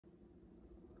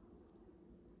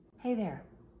Hey there.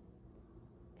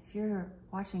 If you're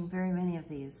watching very many of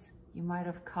these, you might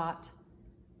have caught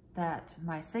that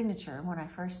my signature when I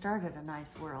first started A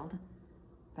Nice World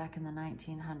back in the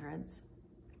 1900s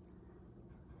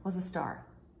was a star.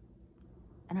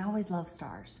 And I always loved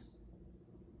stars.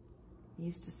 I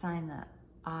used to sign the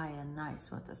I in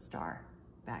nice with a star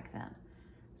back then.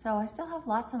 So I still have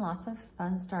lots and lots of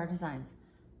fun star designs.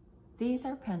 These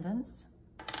are pendants.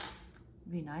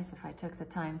 It'd be nice if I took the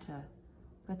time to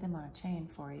put them on a chain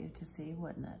for you to see,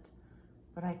 wouldn't it?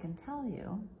 But I can tell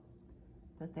you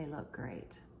that they look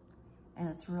great. And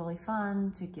it's really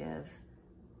fun to give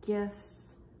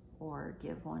gifts or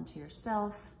give one to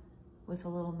yourself with a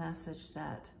little message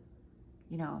that,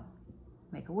 you know,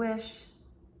 make a wish,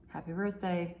 happy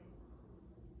birthday,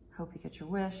 hope you get your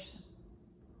wish,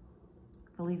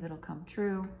 believe it'll come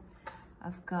true.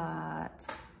 I've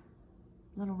got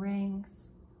little rings,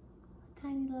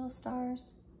 tiny little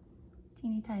stars,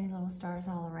 teeny tiny little stars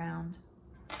all around.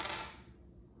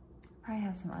 Probably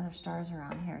have some other stars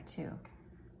around here too,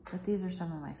 but these are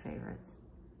some of my favorites.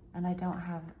 And I don't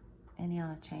have any on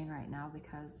a chain right now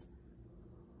because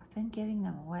I've been giving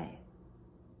them away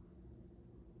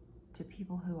to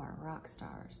people who are rock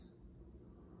stars.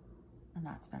 And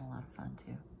that's been a lot of fun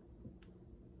too.